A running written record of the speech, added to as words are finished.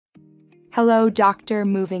Hello, Dr.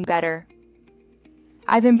 MovingBetter.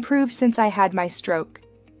 I've improved since I had my stroke,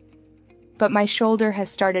 but my shoulder has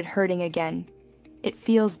started hurting again. It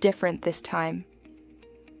feels different this time.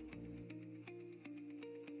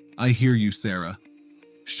 I hear you, Sarah.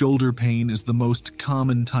 Shoulder pain is the most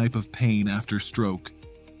common type of pain after stroke.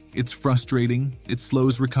 It's frustrating, it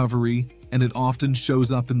slows recovery, and it often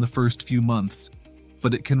shows up in the first few months,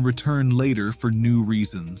 but it can return later for new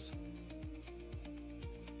reasons.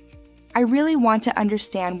 I really want to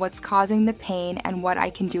understand what's causing the pain and what I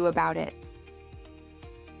can do about it.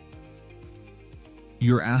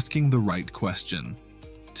 You're asking the right question.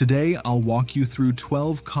 Today, I'll walk you through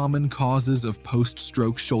 12 common causes of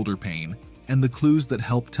post-stroke shoulder pain and the clues that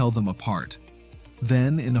help tell them apart.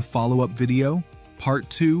 Then, in a follow-up video, Part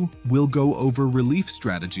 2, we'll go over relief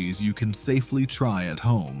strategies you can safely try at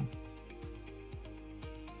home.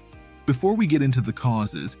 Before we get into the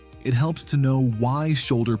causes, it helps to know why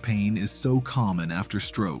shoulder pain is so common after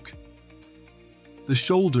stroke. The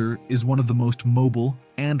shoulder is one of the most mobile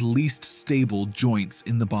and least stable joints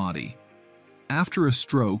in the body. After a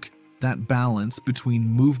stroke, that balance between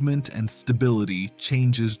movement and stability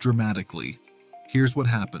changes dramatically. Here's what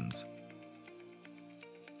happens.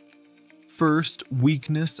 First,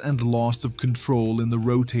 weakness and loss of control in the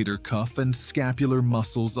rotator cuff and scapular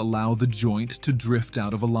muscles allow the joint to drift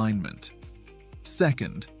out of alignment.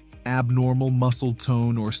 Second, abnormal muscle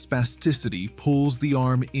tone or spasticity pulls the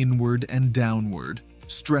arm inward and downward,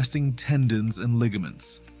 stressing tendons and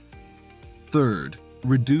ligaments. Third,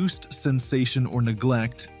 reduced sensation or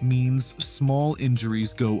neglect means small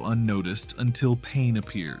injuries go unnoticed until pain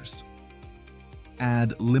appears.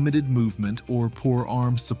 Add limited movement or poor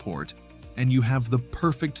arm support, and you have the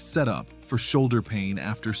perfect setup for shoulder pain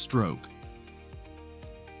after stroke.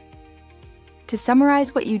 To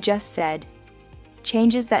summarize what you just said,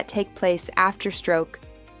 changes that take place after stroke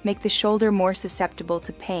make the shoulder more susceptible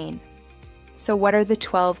to pain. So what are the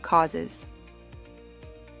 12 causes?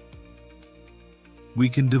 We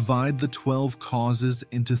can divide the 12 causes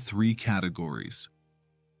into 3 categories.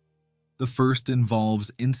 The first involves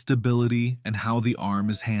instability and how the arm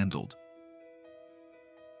is handled.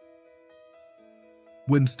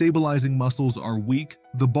 When stabilizing muscles are weak,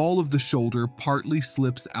 the ball of the shoulder partly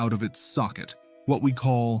slips out of its socket, what we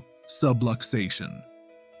call subluxation.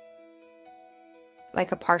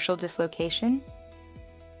 Like a partial dislocation?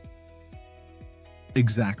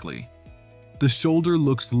 Exactly. The shoulder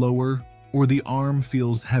looks lower, or the arm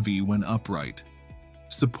feels heavy when upright.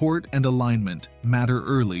 Support and alignment matter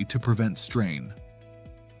early to prevent strain.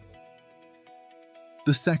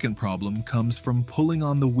 The second problem comes from pulling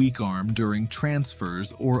on the weak arm during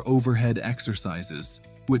transfers or overhead exercises,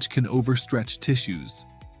 which can overstretch tissues.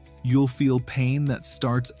 You'll feel pain that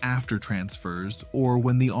starts after transfers or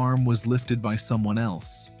when the arm was lifted by someone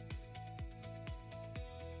else.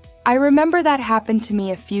 I remember that happened to me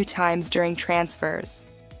a few times during transfers,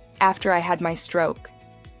 after I had my stroke.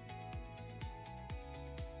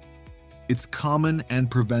 It's common and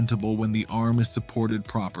preventable when the arm is supported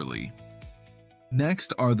properly.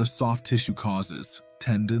 Next are the soft tissue causes,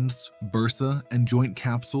 tendons, bursa, and joint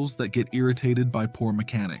capsules that get irritated by poor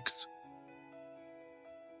mechanics.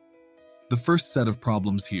 The first set of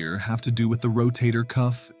problems here have to do with the rotator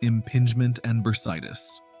cuff, impingement, and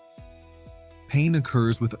bursitis. Pain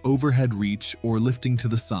occurs with overhead reach or lifting to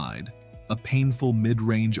the side, a painful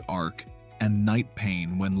mid-range arc, and night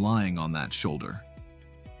pain when lying on that shoulder.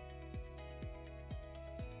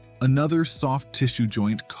 Another soft tissue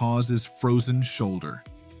joint cause is frozen shoulder.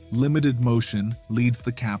 Limited motion leads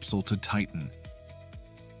the capsule to tighten.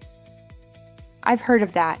 I've heard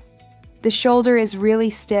of that. The shoulder is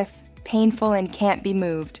really stiff, painful, and can't be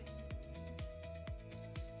moved.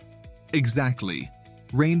 Exactly.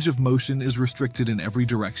 Range of motion is restricted in every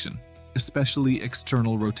direction, especially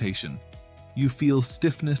external rotation. You feel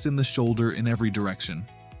stiffness in the shoulder in every direction,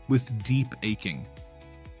 with deep aching.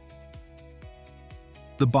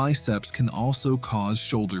 The biceps can also cause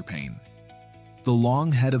shoulder pain. The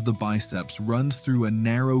long head of the biceps runs through a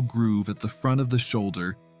narrow groove at the front of the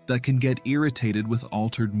shoulder that can get irritated with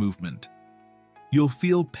altered movement. You'll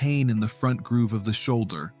feel pain in the front groove of the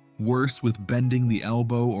shoulder, worse with bending the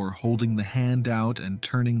elbow or holding the hand out and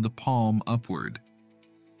turning the palm upward.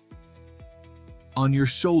 On your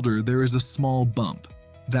shoulder, there is a small bump.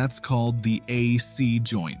 That's called the AC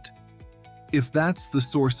joint. If that's the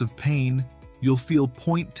source of pain, you'll feel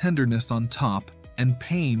point tenderness on top and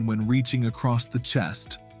pain when reaching across the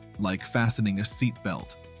chest, like fastening a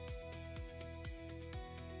seatbelt.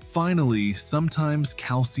 Finally, sometimes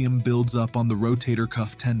calcium builds up on the rotator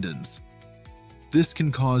cuff tendons. This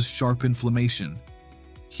can cause sharp inflammation.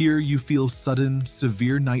 Here you feel sudden,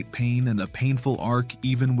 severe night pain and a painful arc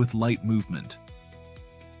even with light movement.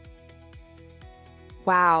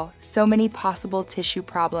 Wow, so many possible tissue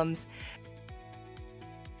problems.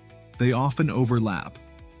 They often overlap.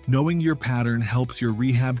 Knowing your pattern helps your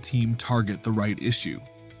rehab team target the right issue.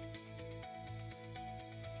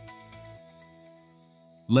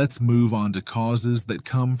 Let's move on to causes that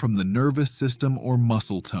come from the nervous system or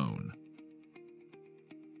muscle tone.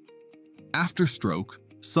 After stroke,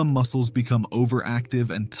 some muscles become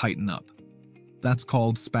overactive and tighten up. That's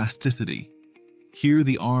called spasticity. Here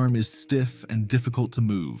the arm is stiff and difficult to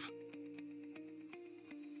move.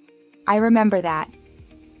 I remember that.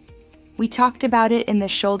 We talked about it in the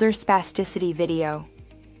shoulder spasticity video.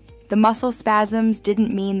 The muscle spasms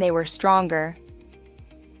didn't mean they were stronger.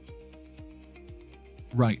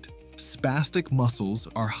 Right. Spastic muscles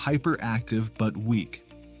are hyperactive but weak.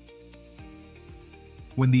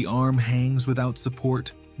 When the arm hangs without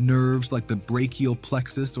support, nerves like the brachial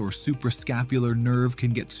plexus or suprascapular nerve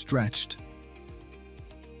can get stretched.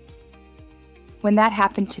 When that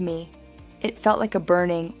happened to me, it felt like a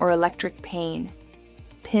burning or electric pain,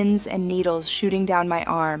 pins and needles shooting down my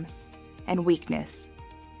arm, and weakness.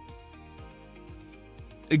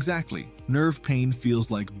 Exactly. Nerve pain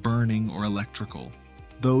feels like burning or electrical.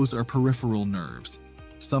 Those are peripheral nerves.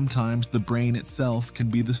 Sometimes the brain itself can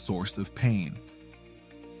be the source of pain.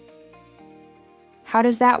 How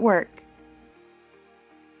does that work?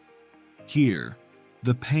 Here,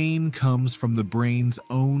 the pain comes from the brain's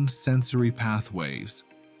own sensory pathways,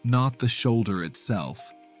 not the shoulder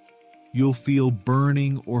itself. You'll feel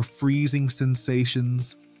burning or freezing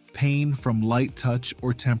sensations, pain from light touch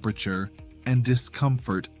or temperature, and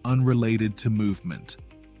discomfort unrelated to movement.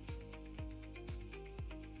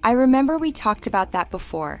 I remember we talked about that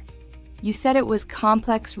before. You said it was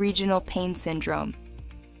complex regional pain syndrome.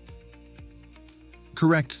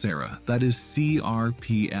 Correct, Sarah. That is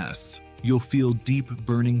CRPS. You'll feel deep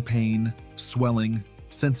burning pain, swelling,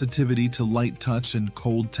 sensitivity to light touch and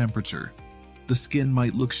cold temperature. The skin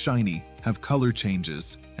might look shiny, have color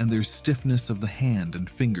changes, and there's stiffness of the hand and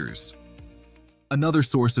fingers. Another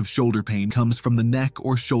source of shoulder pain comes from the neck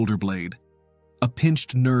or shoulder blade. A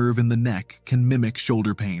pinched nerve in the neck can mimic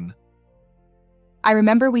shoulder pain. I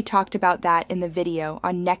remember we talked about that in the video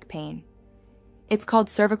on neck pain. It's called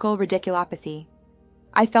cervical radiculopathy.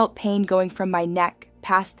 I felt pain going from my neck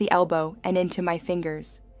past the elbow and into my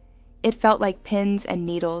fingers. It felt like pins and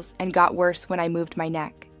needles and got worse when I moved my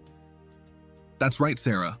neck. That's right,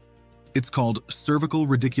 Sarah. It's called cervical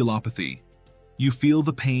radiculopathy. You feel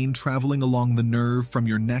the pain traveling along the nerve from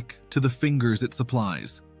your neck to the fingers it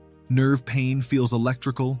supplies. Nerve pain feels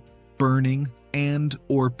electrical, burning,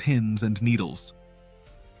 and/or pins and needles.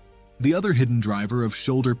 The other hidden driver of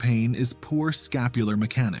shoulder pain is poor scapular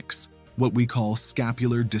mechanics, what we call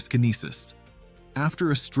scapular dyskinesis.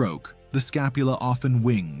 After a stroke, the scapula often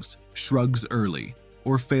wings, shrugs early,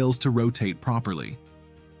 or fails to rotate properly.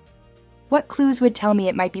 What clues would tell me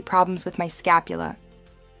it might be problems with my scapula?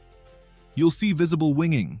 You'll see visible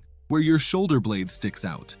winging, where your shoulder blade sticks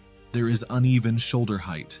out. There is uneven shoulder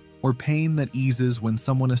height, or pain that eases when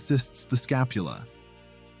someone assists the scapula.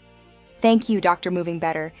 Thank you, Dr.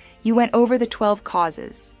 MovingBetter. You went over the 12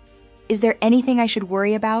 causes. Is there anything I should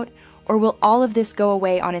worry about, or will all of this go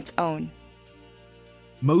away on its own?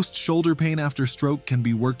 Most shoulder pain after stroke can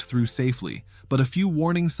be worked through safely, but a few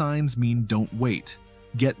warning signs mean don't wait.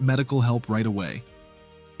 Get medical help right away.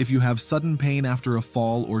 If you have sudden pain after a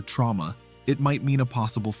fall or trauma, it might mean a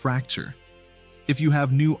possible fracture. If you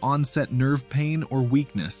have new onset nerve pain or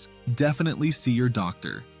weakness, definitely see your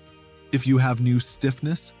doctor. If you have new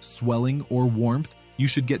stiffness, swelling, or warmth, you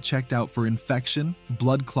should get checked out for infection,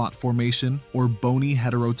 blood clot formation, or bony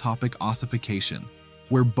heterotopic ossification,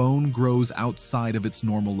 where bone grows outside of its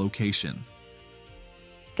normal location.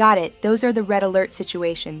 Got it. Those are the red alert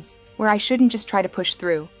situations, where I shouldn't just try to push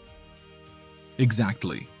through.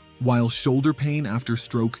 Exactly. While shoulder pain after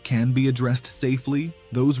stroke can be addressed safely,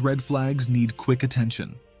 those red flags need quick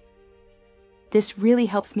attention. This really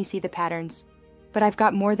helps me see the patterns, but I've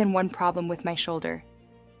got more than one problem with my shoulder.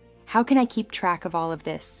 How can I keep track of all of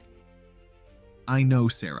this? I know,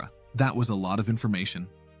 Sarah. That was a lot of information.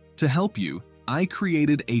 To help you, I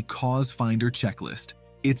created a Cause Finder checklist.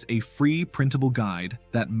 It's a free printable guide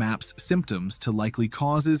that maps symptoms to likely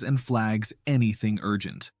causes and flags anything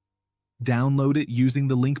urgent. Download it using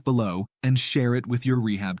the link below and share it with your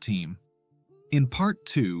rehab team. In Part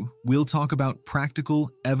 2, we'll talk about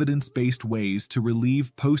practical, evidence-based ways to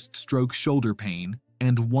relieve post-stroke shoulder pain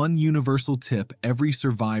and one universal tip every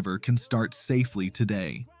survivor can start safely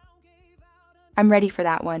today. I'm ready for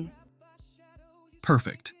that one.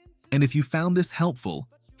 Perfect. And if you found this helpful,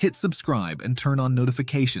 Hit subscribe and turn on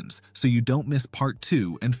notifications so you don't miss Part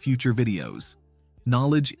 2 and future videos.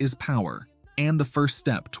 Knowledge is power and the first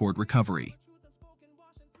step toward recovery.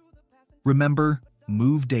 Remember,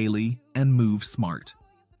 move daily and move smart.